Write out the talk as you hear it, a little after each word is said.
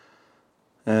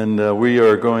And we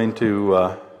are going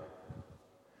to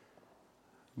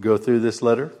go through this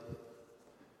letter.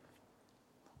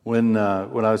 When I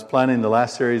was planning the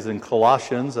last series in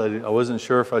Colossians, I wasn't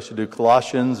sure if I should do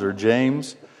Colossians or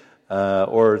James,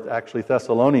 or actually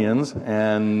Thessalonians,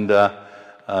 and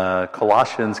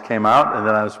Colossians came out, and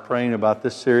then I was praying about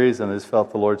this series, and I just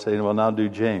felt the Lord saying, well, now do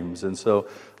James. And so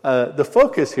the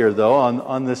focus here, though,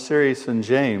 on this series in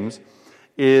James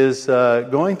is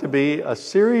going to be a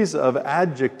series of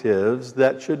adjectives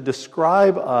that should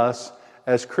describe us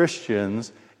as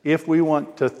Christians if we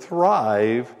want to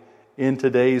thrive in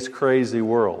today's crazy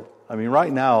world. I mean,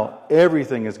 right now,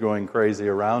 everything is going crazy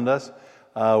around us.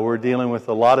 We're dealing with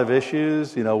a lot of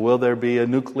issues. You know, will there be a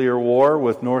nuclear war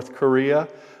with North Korea?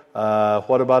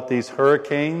 What about these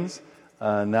hurricanes?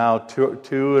 Now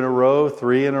two in a row,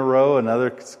 3 in a row,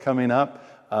 another's coming up.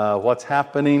 What's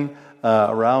happening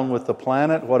around with the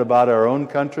planet? What about our own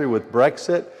country with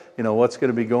Brexit? You know, what's going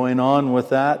to be going on with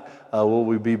that? Will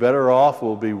we be better off?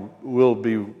 Will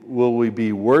we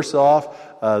be worse off?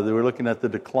 We're looking at the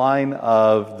decline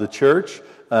of the church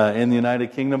in the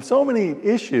United Kingdom. So many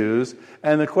issues,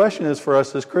 and the question is for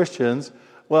us as Christians,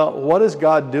 well, what is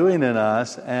God doing in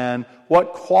us, and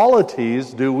what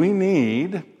qualities do we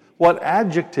need? What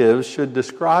adjectives should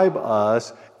describe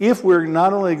us if we're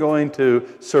not only going to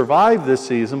survive this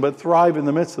season, but thrive in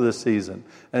the midst of this season?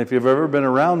 And if you've ever been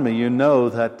around me, you know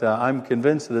that I'm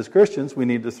convinced that as Christians, we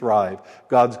need to thrive.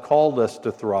 God's called us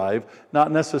to thrive,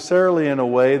 not necessarily in a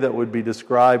way that would be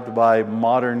described by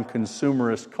modern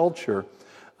consumerist culture,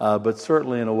 but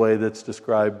certainly in a way that's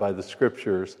described by the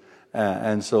Scriptures.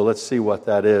 And so let's see what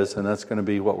that is, and that's going to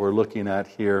be what we're looking at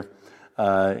here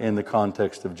in the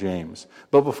context of James.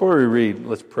 But before we read,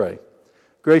 let's pray.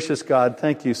 Gracious God,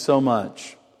 thank you so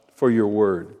much for your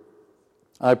word.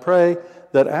 I pray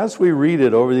that as we read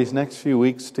it over these next few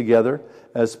weeks together,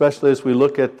 especially as we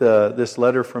look at this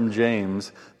letter from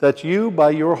James, that you,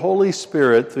 by your Holy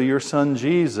Spirit, through your Son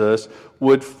Jesus,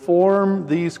 would form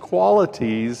these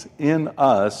qualities in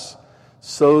us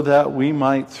so that we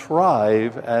might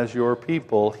thrive as your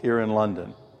people here in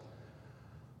London.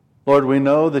 Lord, we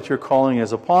know that your calling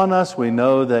is upon us. We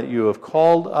know that you have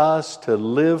called us to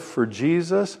live for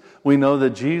Jesus. We know that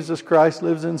Jesus Christ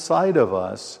lives inside of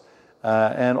us.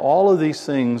 And all of these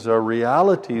things are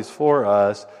realities for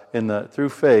us through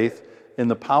faith in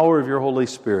the power of your Holy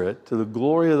Spirit, to the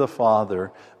glory of the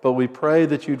Father. But we pray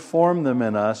that you'd form them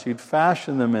in us, you'd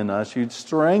fashion them in us, you'd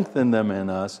strengthen them in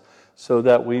us, so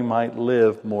that we might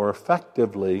live more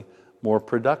effectively, more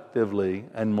productively,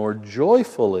 and more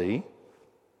joyfully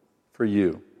for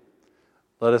you.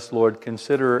 Let us, Lord,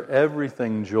 consider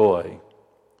everything joy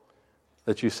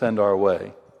that you send our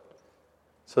way,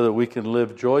 so that we can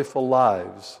live joyful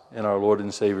lives in our Lord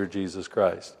and Savior Jesus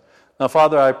Christ. Now,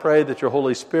 Father, I pray that your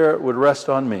Holy Spirit would rest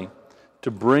on me to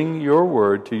bring your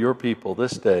word to your people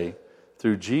this day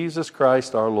through Jesus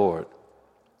Christ our Lord.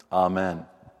 Amen.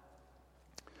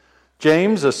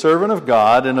 James, a servant of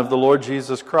God and of the Lord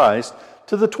Jesus Christ,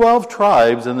 to the 12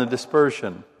 tribes in the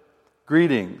dispersion,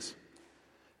 greetings.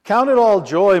 Count it all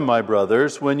joy, my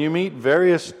brothers, when you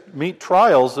meet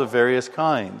trials of various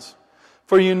kinds.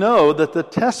 For you know that the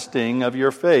testing of your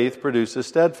faith produces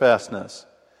steadfastness.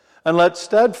 And let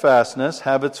steadfastness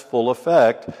have its full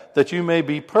effect, that you may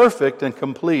be perfect and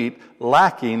complete,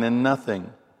 lacking in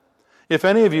nothing. If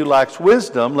any of you lacks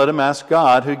wisdom, let him ask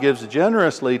God, who gives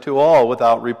generously to all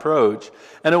without reproach,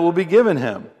 and it will be given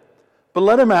him. But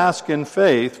let him ask in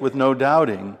faith with no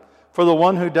doubting. For the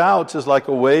one who doubts is like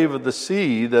a wave of the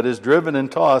sea that is driven and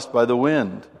tossed by the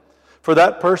wind. For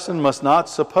that person must not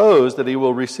suppose that he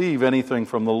will receive anything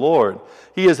from the Lord.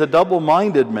 He is a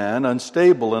double-minded man,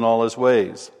 unstable in all his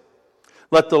ways.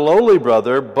 Let the lowly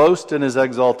brother boast in his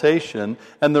exaltation,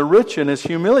 and the rich in his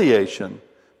humiliation,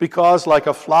 because like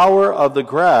a flower of the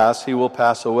grass he will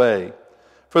pass away.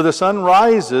 For the sun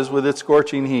rises with its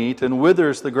scorching heat and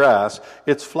withers the grass.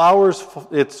 Its flower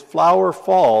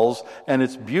falls, and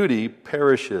its beauty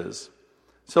perishes.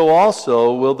 So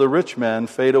also will the rich man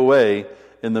fade away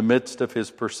in the midst of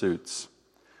his pursuits.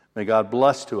 May God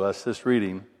bless to us this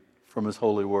reading from his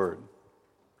holy word.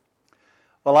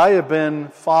 Well, I have been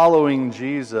following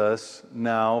Jesus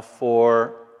now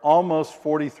for almost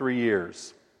 43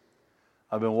 years.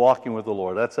 I've been walking with the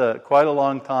Lord. That's quite a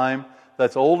long time.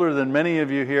 That's older than many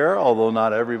of you here, although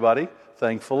not everybody,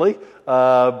 thankfully.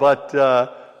 But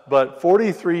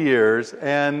 43 years.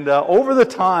 And over the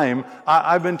time,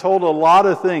 I've been told a lot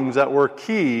of things that were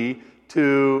key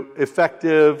to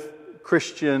effective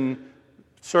Christian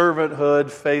servanthood,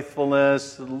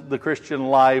 faithfulness, the Christian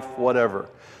life, whatever.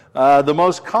 The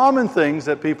most common things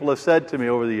that people have said to me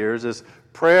over the years is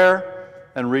prayer,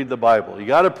 and read the Bible. You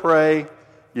got to pray,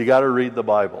 you got to read the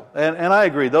Bible. And I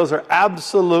agree, those are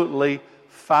absolutely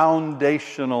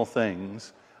foundational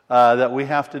things that we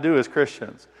have to do as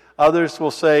Christians. Others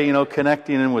will say,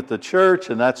 connecting in with the church,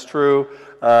 and that's true.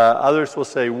 Others will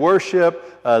say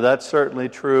worship, that's certainly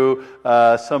true.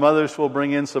 Some others will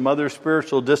bring in some other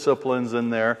spiritual disciplines in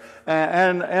there.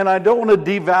 And I don't want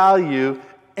to devalue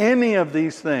any of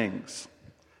these things,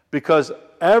 because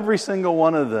every single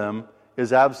one of them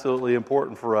is absolutely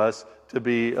important for us to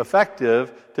be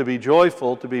effective, to be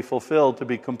joyful, to be fulfilled, to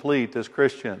be complete as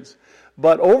Christians.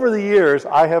 But over the years,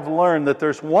 I have learned that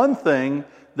there's one thing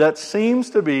that seems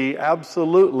to be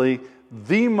absolutely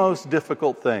the most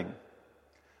difficult thing.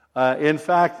 In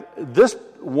fact, this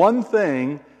one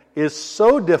thing is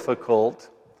so difficult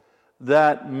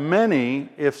that many,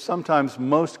 if sometimes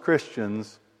most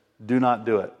Christians, do not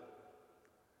do it.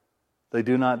 They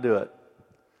do not do it.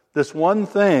 This one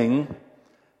thing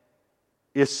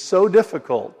is so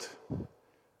difficult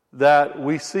that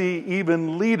we see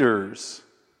even leaders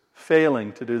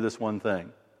failing to do this one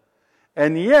thing.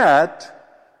 And yet,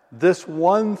 this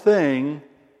one thing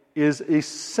is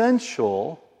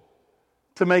essential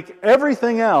to make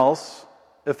everything else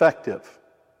effective.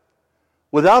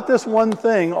 Without this one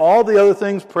thing, all the other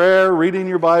things, prayer, reading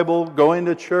your Bible, going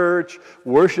to church,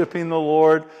 worshiping the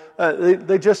Lord,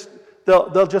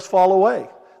 they'll just fall away.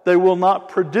 They will not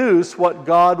produce what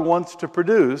God wants to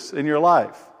produce in your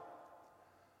life.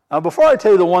 Now, before I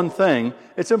tell you the one thing,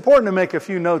 it's important to make a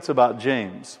few notes about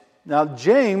James. Now,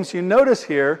 James, you notice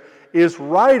here, is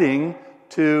writing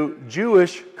to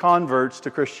Jewish converts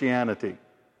to Christianity.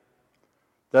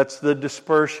 That's the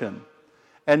dispersion.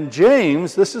 And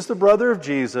James, this is the brother of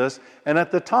Jesus, and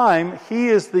at the time, he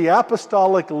is the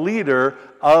apostolic leader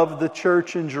of the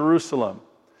church in Jerusalem.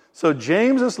 So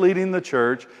James is leading the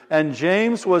church, and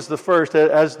James was the first.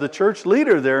 As the church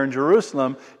leader there in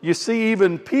Jerusalem, you see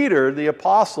even Peter, the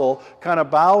apostle, kind of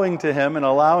bowing to him and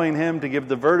allowing him to give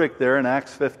the verdict there in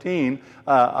Acts 15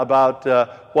 about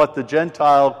what the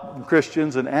Gentile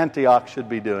Christians in Antioch should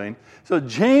be doing. So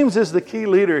James is the key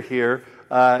leader here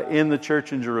in the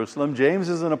church in Jerusalem. James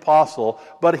is an apostle,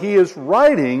 but he is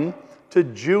writing to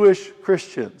Jewish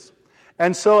Christians.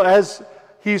 And so as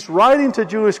he's writing to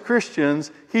Jewish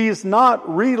Christians, he's not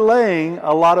relaying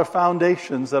a lot of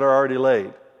foundations that are already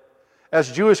laid. As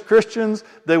Jewish Christians,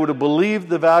 they would have believed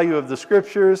the value of the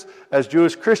Scriptures. As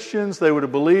Jewish Christians, they would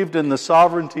have believed in the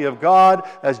sovereignty of God.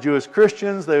 As Jewish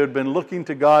Christians, they would have been looking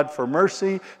to God for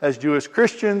mercy. As Jewish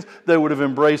Christians, they would have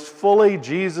embraced fully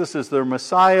Jesus as their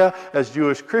Messiah. As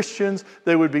Jewish Christians,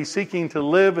 they would be seeking to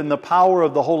live in the power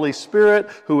of the Holy Spirit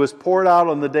who was poured out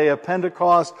on the day of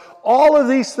Pentecost. All of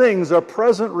these things are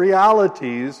present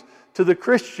realities to the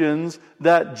Christians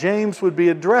that James would be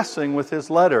addressing with his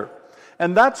letter.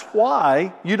 And that's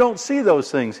why you don't see those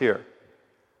things here.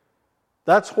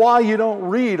 That's why you don't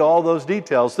read all those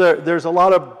details. There's a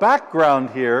lot of background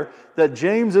here that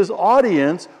James's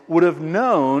audience would have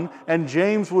known and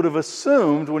James would have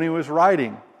assumed when he was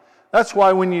writing. That's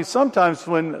why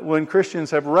when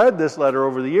Christians have read this letter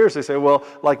over the years, they say, well,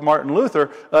 like Martin Luther,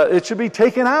 it should be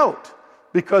taken out.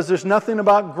 Because there's nothing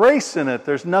about grace in it.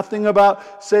 There's nothing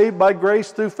about saved by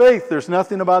grace through faith. There's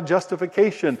nothing about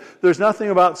justification. There's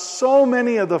nothing about so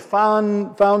many of the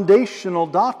foundational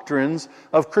doctrines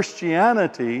of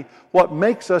Christianity, what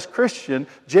makes us Christian.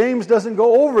 James doesn't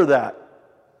go over that.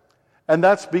 And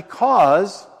that's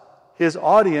because his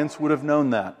audience would have known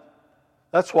that.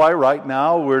 That's why right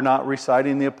now we're not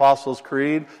reciting the Apostles'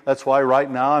 Creed. That's why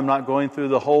right now I'm not going through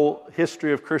the whole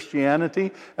history of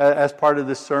Christianity as part of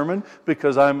this sermon,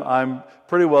 because I'm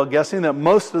pretty well guessing that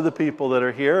most of the people that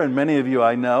are here, and many of you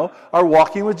I know, are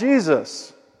walking with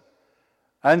Jesus.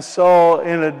 And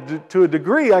so to a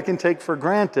degree I can take for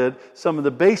granted some of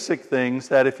the basic things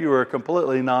that if you were a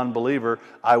completely non-believer,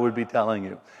 I would be telling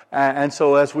you. And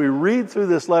so as we read through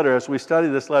this letter, as we study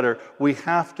this letter, we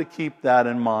have to keep that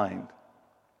in mind.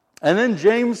 And then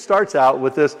James starts out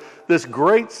with this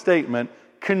great statement,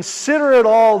 consider it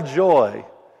all joy.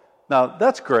 Now,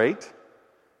 that's great.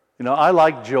 I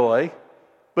like joy.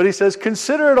 But he says,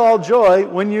 consider it all joy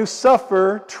when you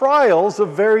suffer trials of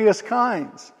various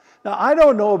kinds. Now, I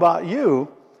don't know about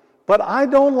you, but I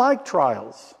don't like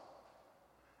trials.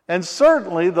 And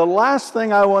certainly, the last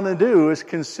thing I want to do is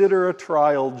consider a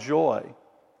trial joy.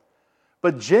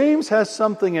 But James has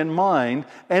something in mind,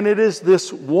 and it is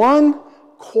this one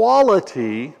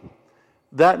quality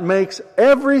that makes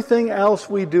everything else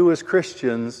we do as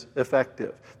Christians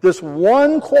effective. This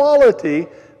one quality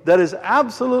that is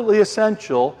absolutely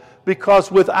essential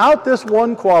Because without this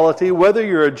one quality, whether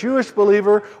you're a Jewish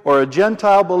believer or a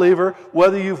Gentile believer,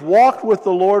 whether you've walked with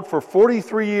the Lord for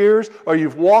 43 years or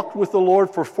you've walked with the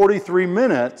Lord for 43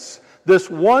 minutes,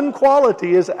 this one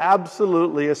quality is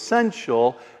absolutely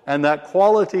essential, and that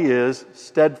quality is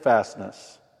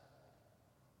steadfastness.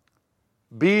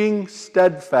 Being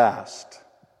steadfast.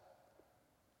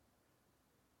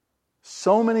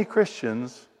 So many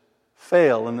Christians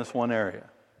fail in this one area.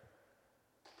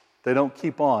 They don't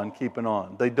keep on keeping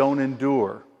on. They don't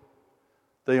endure.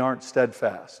 They aren't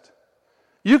steadfast.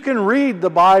 You can read the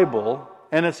Bible,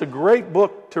 and it's a great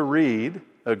book to read,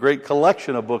 a great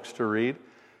collection of books to read.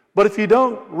 But if you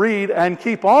don't read and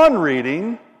keep on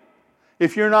reading,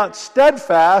 if you're not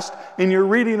steadfast in your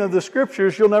reading of the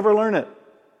Scriptures, you'll never learn it.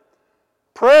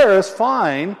 Prayer is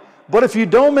fine, but if you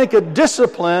don't make a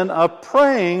discipline of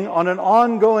praying on an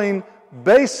ongoing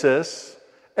basis,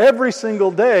 every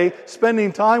single day,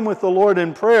 spending time with the Lord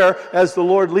in prayer as the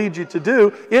Lord leads you to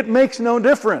do, it makes no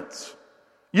difference.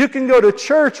 You can go to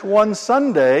church one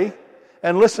Sunday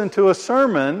and listen to a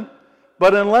sermon,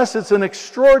 but unless it's an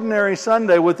extraordinary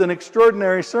Sunday with an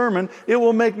extraordinary sermon, it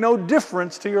will make no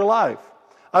difference to your life.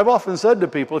 I've often said to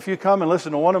people, if you come and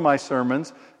listen to one of my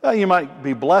sermons, you might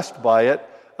be blessed by it.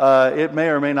 It may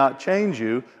or may not change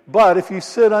you, but if you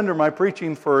sit under my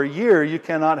preaching for a year, you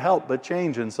cannot help but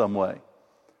change in some way.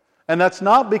 And that's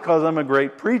not because I'm a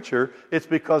great preacher, it's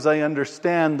because I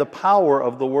understand the power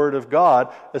of the Word of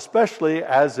God, especially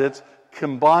as it's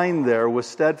combined there with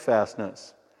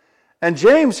steadfastness. And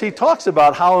James, he talks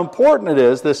about how important it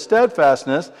is, this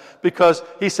steadfastness, because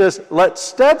he says, let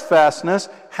steadfastness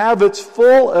have its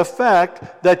full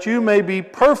effect, that you may be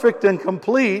perfect and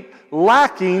complete,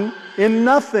 lacking in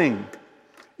nothing.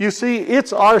 You see,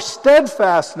 it's our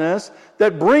steadfastness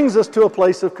that brings us to a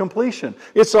place of completion.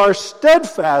 It's our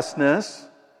steadfastness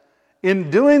in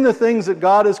doing the things that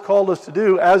God has called us to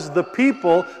do as the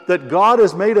people that God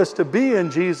has made us to be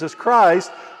in Jesus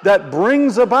Christ that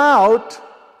brings about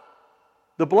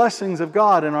the blessings of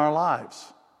God in our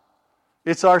lives.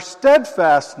 It's our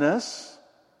steadfastness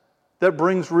that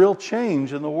brings real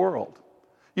change in the world.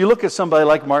 You look at somebody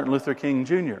like Martin Luther King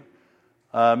Jr.,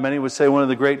 many would say one of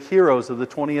the great heroes of the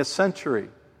 20th century.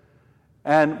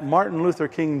 And Martin Luther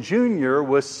King Jr.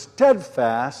 was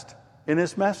steadfast in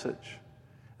his message.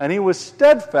 And he was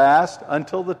steadfast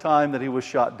until the time that he was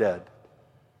shot dead.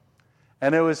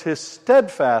 And it was his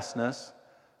steadfastness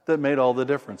that made all the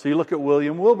difference. So you look at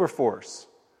William Wilberforce.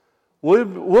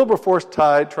 Wilberforce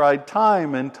tried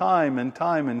time and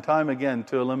time again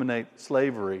to eliminate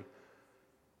slavery.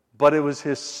 But it was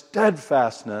his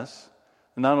steadfastness,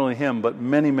 and not only him, but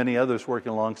many, many others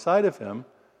working alongside of him,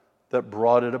 that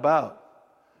brought it about.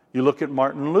 You look at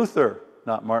Martin Luther,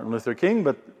 not Martin Luther King,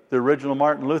 but the original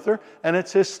Martin Luther, and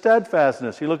it's his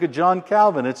steadfastness. You look at John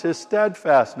Calvin, it's his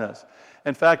steadfastness.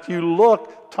 In fact, you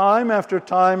look time after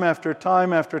time after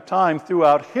time after time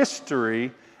throughout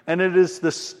history, and it is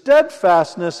the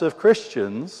steadfastness of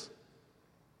Christians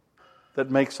that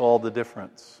makes all the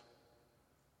difference.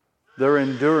 Their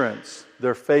endurance,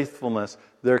 their faithfulness,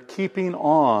 their keeping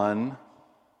on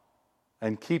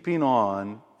and keeping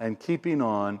on and keeping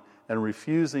on and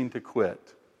refusing to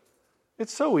quit.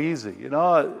 It's so easy. You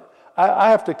know, I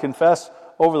have to confess,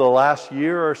 over the last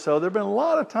year or so, there have been a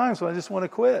lot of times when I just want to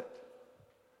quit.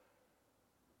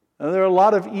 And there are a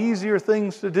lot of easier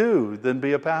things to do than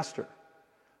be a pastor.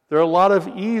 There are a lot of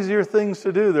easier things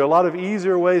to do. There are a lot of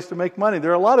easier ways to make money.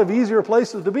 There are a lot of easier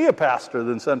places to be a pastor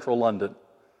than Central London.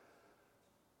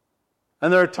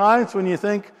 And there are times when you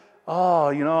think, oh,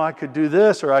 you know, I could do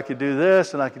this, or I could do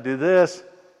this, and I could do this.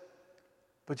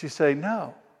 But you say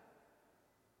no,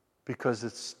 because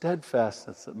it's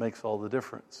steadfastness that makes all the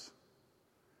difference.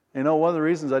 You know, one of the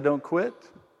reasons I don't quit,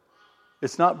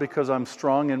 it's not because I'm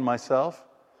strong in myself.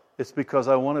 It's because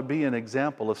I want to be an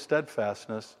example of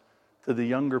steadfastness to the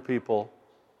younger people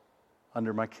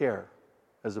under my care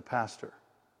as a pastor.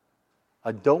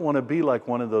 I don't want to be like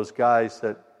one of those guys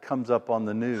that comes up on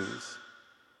the news,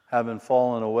 having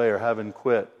fallen away or having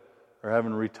quit or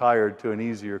having retired to an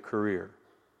easier career.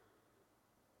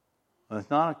 And it's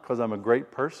not because I'm a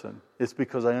great person. It's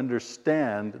because I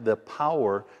understand the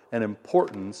power and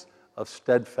importance of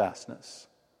steadfastness.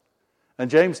 And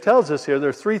James tells us here there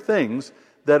are three things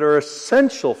that are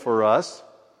essential for us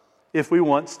if we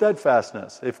want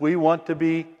steadfastness, if we want to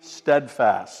be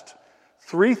steadfast.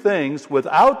 Three things.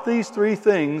 Without these three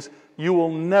things, you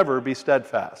will never be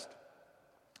steadfast.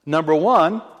 Number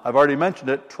one, I've already mentioned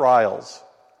it, trials.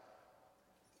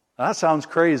 Now, that sounds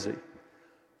crazy.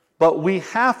 But we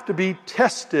have to be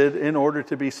tested in order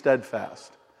to be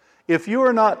steadfast. If you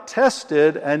are not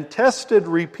tested and tested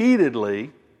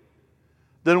repeatedly,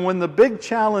 then when the big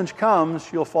challenge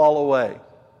comes, you'll fall away.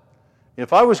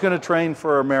 If I was going to train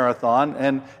for a marathon,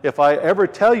 and if I ever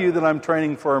tell you that I'm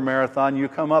training for a marathon, you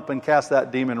come up and cast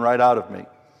that demon right out of me.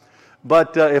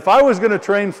 But if I was going to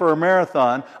train for a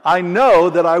marathon, I know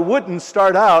that I wouldn't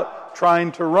start out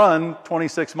trying to run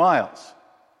 26 miles.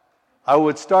 I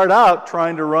would start out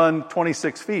trying to run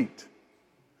 26 feet,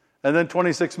 and then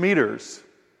 26 meters,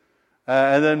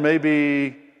 and then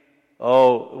maybe,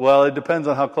 it depends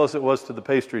on how close it was to the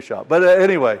pastry shop. But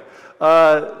anyway,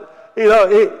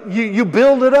 you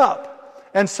build it up.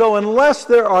 And so unless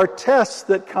there are tests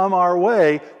that come our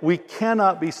way, we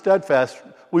cannot be steadfast.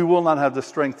 We will not have the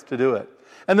strength to do it.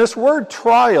 And this word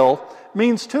trial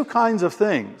means two kinds of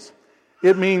things.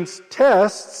 It means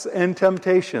tests and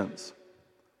temptations.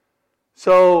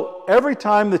 So every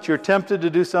time that you're tempted to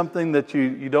do something that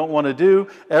you don't want to do,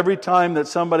 every time that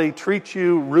somebody treats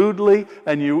you rudely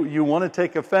and you want to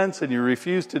take offense and you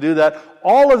refuse to do that,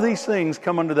 all of these things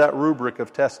come under that rubric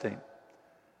of testing.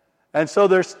 And so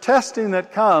there's testing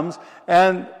that comes,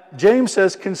 and James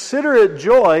says, consider it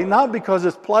joy, not because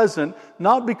it's pleasant,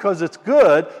 not because it's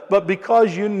good, but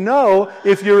because you know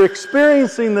if you're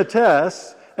experiencing the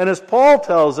test. And as Paul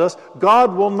tells us,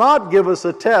 God will not give us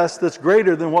a test that's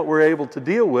greater than what we're able to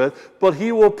deal with, but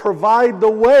He will provide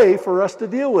the way for us to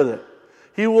deal with it.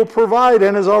 He will provide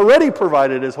and has already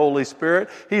provided His Holy Spirit.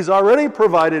 He's already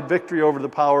provided victory over the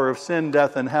power of sin,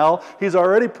 death, and hell. He's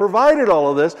already provided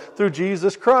all of this through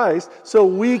Jesus Christ, so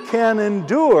we can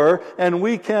endure and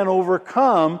we can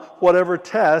overcome whatever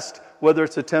test, whether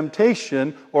it's a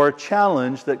temptation or a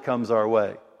challenge that comes our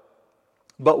way.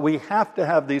 But we have to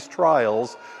have these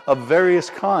trials of various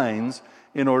kinds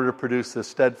in order to produce this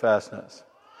steadfastness.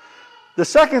 The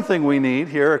second thing we need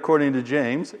here, according to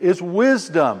James, is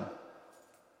wisdom.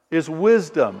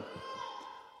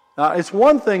 Now, it's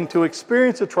one thing to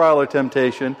experience a trial or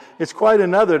temptation. It's quite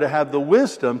another to have the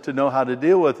wisdom to know how to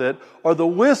deal with it, or the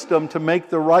wisdom to make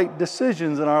the right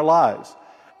decisions in our lives.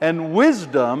 And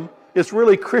wisdom is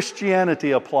really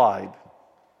Christianity applied.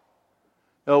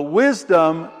 Now,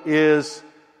 wisdom is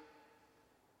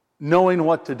knowing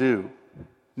what to do,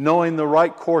 knowing the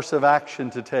right course of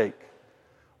action to take.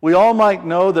 We all might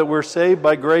know that we're saved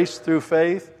by grace through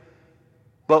faith,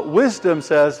 but wisdom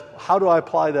says, how do I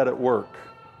apply that at work?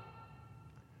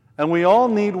 And we all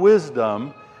need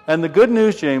wisdom, and the good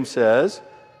news, James says,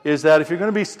 is that if you're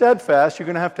going to be steadfast, you're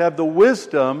going to have the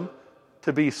wisdom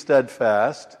to be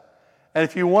steadfast. And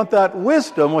if you want that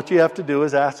wisdom, what you have to do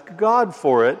is ask God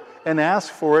for it, and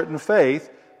ask for it in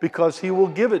faith, because He will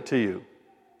give it to you.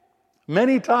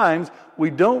 Many times, we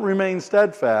don't remain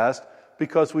steadfast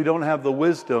because we don't have the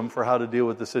wisdom for how to deal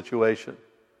with the situation.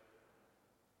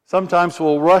 Sometimes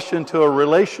we'll rush into a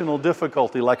relational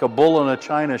difficulty like a bull in a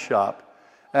china shop,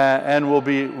 and we'll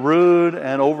be rude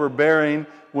and overbearing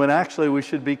when actually we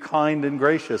should be kind and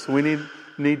gracious. We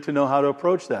need to know how to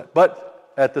approach that.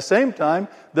 But at the same time,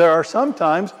 there are some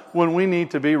times when we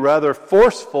need to be rather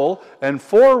forceful and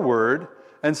forward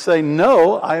and say,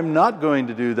 no, I'm not going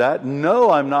to do that. No,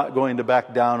 I'm not going to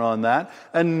back down on that.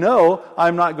 And no,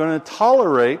 I'm not going to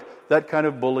tolerate that kind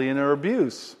of bullying or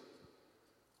abuse.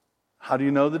 How do you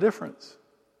know the difference?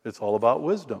 It's all about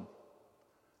wisdom.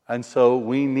 And so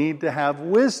we need to have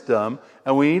wisdom,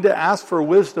 and we need to ask for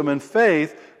wisdom and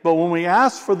faith. But when we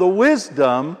ask for the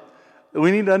wisdom,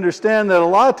 we need to understand that a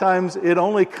lot of times it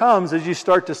only comes as you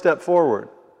start to step forward.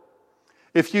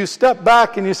 If you step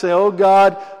back and you say, oh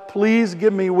God, please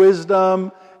give me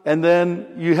wisdom, and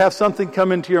then you have something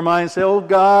come into your mind and say, oh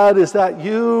God, is that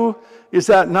you? Is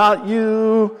that not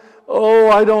you? Oh,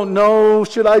 I don't know.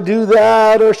 Should I do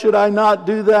that or should I not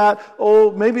do that?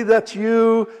 Oh, maybe that's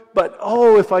you. But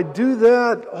if I do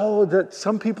that, that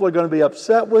some people are going to be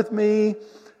upset with me.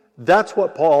 That's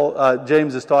what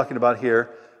James is talking about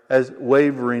here as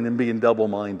wavering and being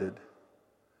double-minded.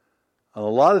 And a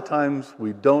lot of times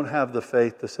we don't have the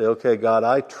faith to say, okay, God,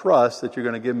 I trust that you're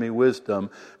going to give me wisdom,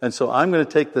 and so I'm going to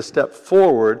take the step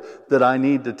forward that I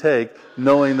need to take,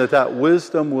 knowing that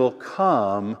wisdom will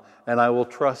come, and I will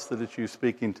trust that it's you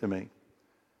speaking to me.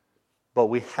 But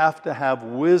we have to have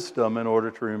wisdom in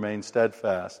order to remain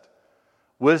steadfast.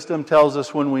 Wisdom tells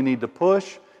us when we need to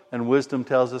push, and wisdom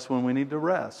tells us when we need to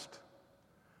rest.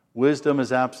 Wisdom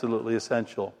is absolutely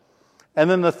essential. And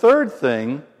then the third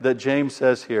thing that James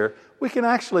says here, we can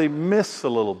actually miss a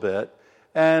little bit.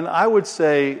 And I would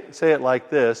say it like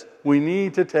this: we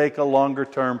need to take a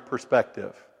longer-term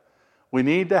perspective. We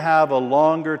need to have a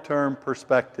longer-term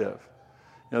perspective.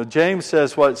 James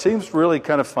says what seems really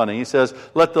kind of funny. He says,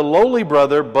 let the lowly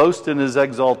brother boast in his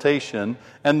exaltation,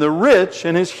 and the rich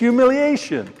in his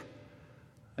humiliation.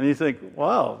 And you think,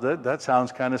 wow, that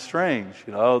sounds kind of strange.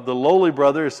 The lowly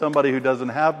brother is somebody who doesn't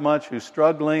have much, who's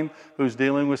struggling, who's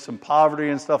dealing with some poverty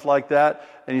and stuff like that.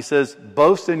 And he says,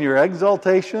 boast in your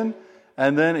exaltation.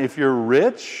 And then if you're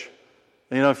rich,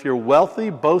 if you're wealthy,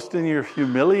 boast in your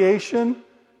humiliation.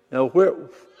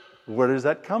 Where does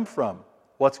that come from?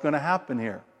 What's going to happen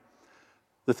here?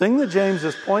 The thing that James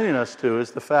is pointing us to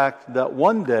is the fact that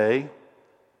one day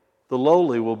the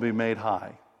lowly will be made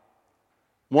high.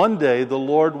 One day the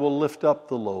Lord will lift up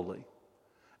the lowly.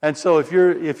 And so if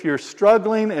you're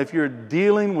struggling, if you're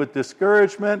dealing with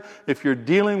discouragement, if you're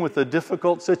dealing with a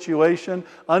difficult situation,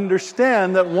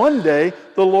 understand that one day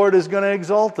the Lord is going to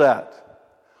exalt that.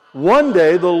 One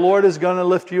day the Lord is going to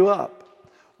lift you up.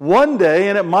 One day,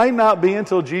 and it might not be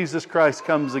until Jesus Christ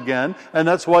comes again, and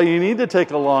that's why you need to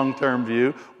take a long-term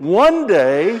view, one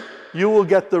day you will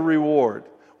get the reward.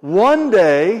 One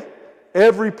day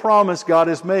every promise God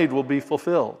has made will be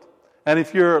fulfilled. And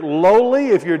if you're lowly,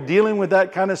 if you're dealing with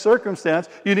that kind of circumstance,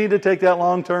 you need to take that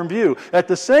long-term view. At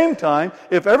the same time,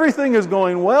 if everything is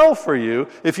going well for you,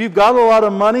 if you've got a lot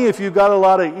of money, if you've got a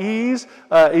lot of ease,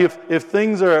 if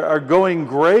things are going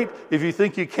great, if you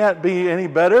think you can't be any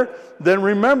better, then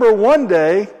remember one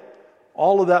day,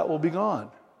 all of that will be gone.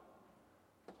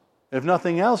 If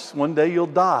nothing else, one day you'll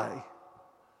die.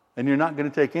 And you're not going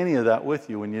to take any of that with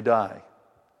you when you die.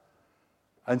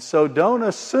 And so don't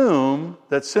assume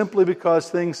that simply because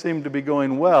things seem to be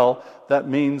going well, that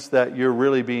means that you're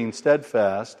really being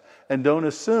steadfast. And don't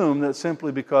assume that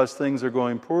simply because things are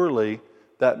going poorly,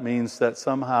 that means that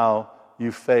somehow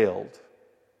you failed.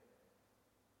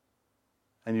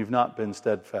 And you've not been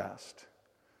steadfast.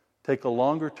 Take a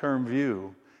longer term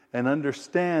view and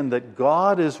understand that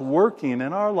God is working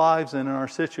in our lives and in our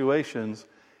situations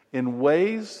in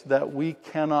ways that we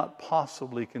cannot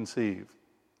possibly conceive.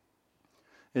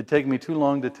 It'd take me too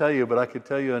long to tell you, but I could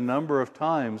tell you a number of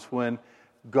times when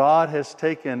God has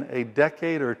taken a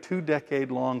decade or 2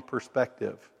 decade long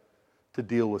perspective to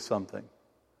deal with something.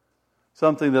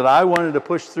 Something that I wanted to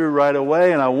push through right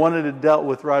away and I wanted it dealt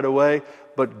with right away,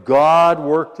 but God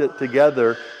worked it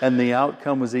together and the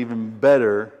outcome was even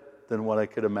better than what I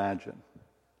could imagine.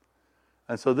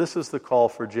 And so this is the call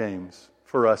for James,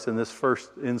 for us in this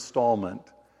first installment.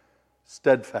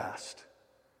 Steadfast.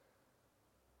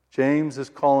 James is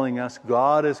calling us,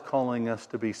 God is calling us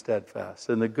to be steadfast.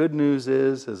 And the good news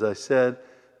is, as I said,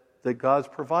 that God's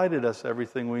provided us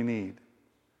everything we need.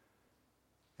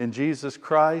 In Jesus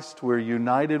Christ, we're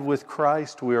united with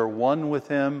Christ. We are one with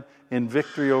Him in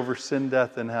victory over sin,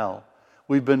 death, and hell.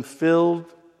 We've been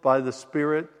filled by the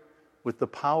Spirit with the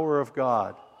power of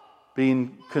God,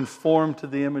 being conformed to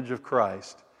the image of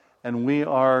Christ. And we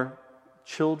are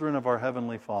children of our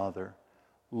Heavenly Father,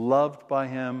 loved by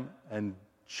Him and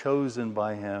chosen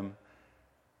by Him,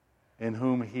 in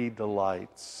whom He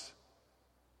delights.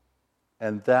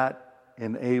 And that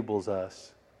enables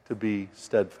us to be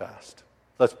steadfast.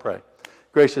 Let's pray.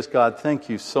 Gracious God, thank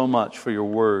you so much for your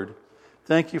word.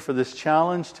 Thank you for this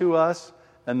challenge to us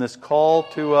and this call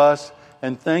to us.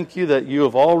 And thank you that you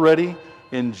have already,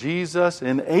 in Jesus,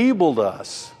 enabled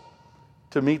us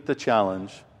to meet the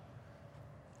challenge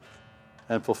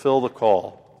and fulfill the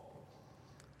call.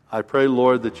 I pray,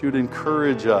 Lord, that you'd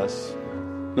encourage us,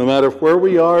 no matter where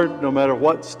we are, no matter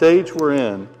what stage we're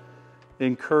in,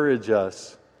 encourage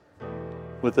us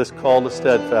with this call to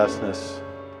steadfastness.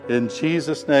 In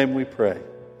Jesus' name we pray.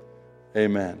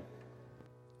 Amen.